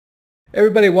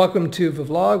Everybody, welcome to the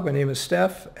vlog. My name is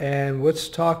Steph, and let's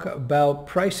talk about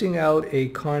pricing out a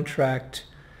contract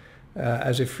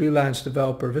as a freelance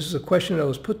developer. This is a question that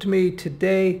was put to me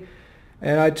today,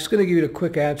 and I'm just going to give you a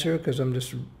quick answer because I'm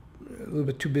just a little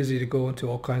bit too busy to go into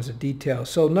all kinds of details.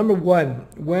 So number one,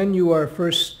 when you are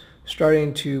first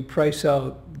starting to price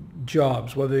out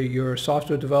jobs, whether you're a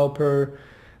software developer,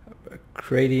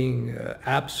 creating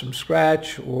apps from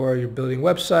scratch, or you're building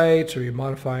websites, or you're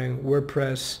modifying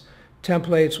WordPress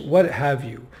templates, what have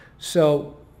you.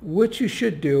 So what you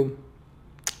should do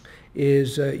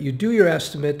is you do your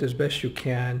estimate as best you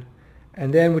can,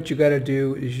 and then what you got to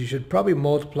do is you should probably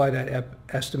multiply that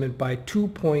estimate by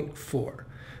 2.4.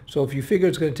 So if you figure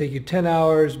it's going to take you 10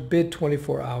 hours, bid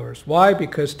 24 hours. Why?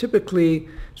 Because typically,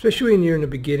 especially when you're in the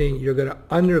beginning, you're going to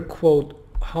underquote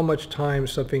how much time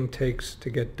something takes to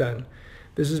get done.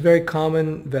 This is very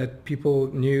common that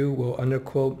people new will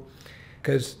underquote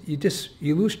because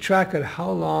you lose track of how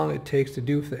long it takes to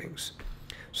do things.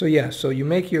 So so you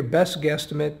make your best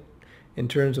guesstimate in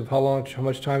terms of how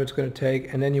much time it's going to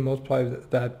take, and then you multiply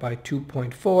that by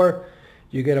 2.4.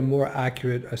 You get a more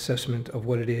accurate assessment of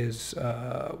what it is,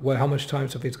 how much time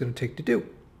something's going to take to do.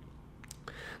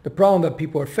 The problem that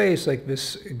people are faced, like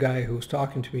this guy who was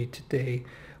talking to me today,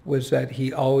 was that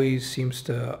he always seems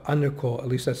to underquote. At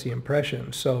least that's the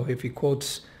impression. So if he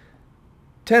quotes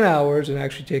 10 hours and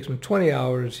actually takes him 20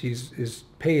 hours, his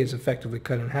pay is effectively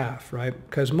cut in half, right?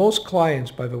 Because most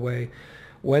clients, by the way,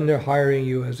 when they're hiring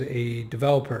you as a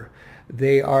developer,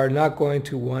 they are not going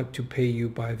to want to pay you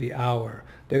by the hour.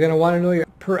 They're going to want to know your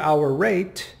per hour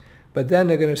rate, but then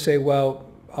they're going to say, well,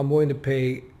 I'm willing to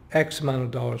pay X amount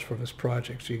of dollars for this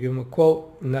project. So you give them a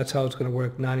quote, and that's how it's going to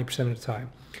work 90% of the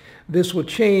time. This will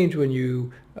change when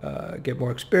you get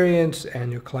more experience and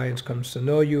your clients comes to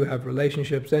know you, have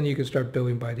relationships, then you can start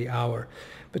billing by the hour.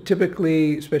 But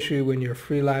typically, especially when you're a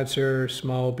freelancer,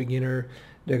 small beginner,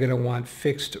 they're going to want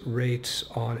fixed rates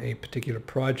on a particular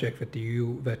project that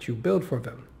you build for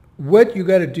them. What you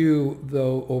got to do,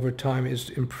 though, over time is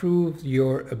improve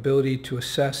your ability to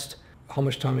assess how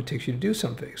much time it takes you to do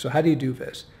something. So how do you do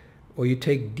this? Well, you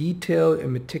take detailed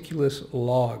and meticulous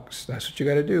logs. That's what you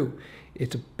got to do.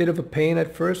 It's a bit of a pain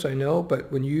at first, I know,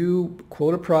 but when you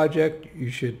quote a project, you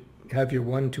should have your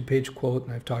 1 2 page quote,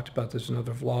 and I've talked about this in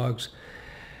other vlogs.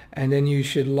 And then you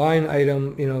should line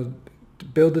item, to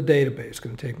build the database, it's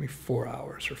going to take me 4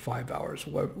 hours or 5 hours,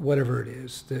 whatever it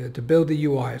is. To build the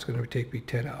UI, it's going to take me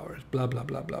 10 hours, blah, blah,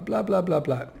 blah, blah, blah, blah, blah,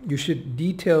 blah. You should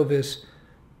detail this,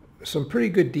 some pretty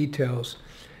good details,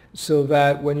 so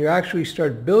that when you actually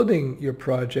start building your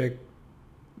project,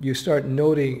 you start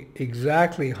noting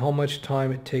exactly how much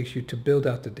time it takes you to build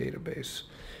out the database.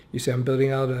 You say, I'm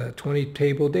building out a 20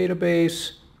 table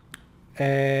database,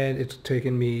 and it's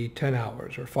taken me 10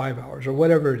 hours or 5 hours or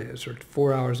whatever it is, or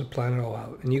 4 hours to plan it all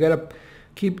out. And you got to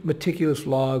keep meticulous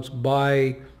logs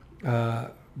by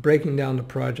breaking down the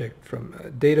project from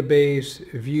database,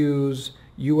 views,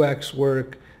 UX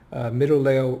work, middle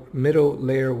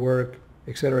layer work,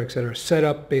 et cetera,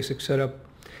 setup, basic setup,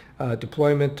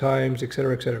 deployment times, et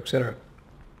cetera, et cetera, et cetera.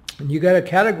 And you got to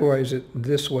categorize it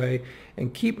this way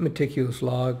and keep meticulous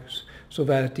logs so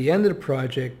that at the end of the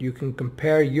project, you can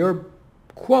compare your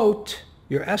quote,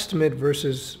 your estimate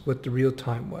versus what the real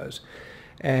time was.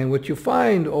 And what you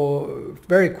find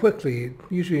very quickly,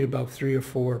 usually about 3 or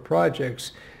 4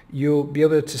 projects, you'll be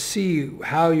able to see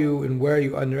how you and where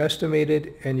you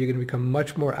underestimated, and you're going to become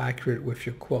much more accurate with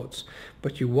your quotes.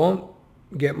 But you won't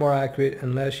get more accurate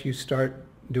unless you start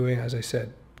doing, as I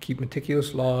said, keep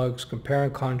meticulous logs, compare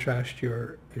and contrast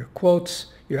your quotes,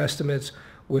 your estimates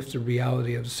with the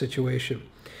reality of the situation.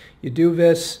 You do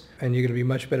this and you're going to be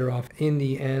much better off in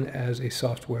the end as a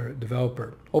software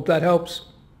developer. Hope that helps.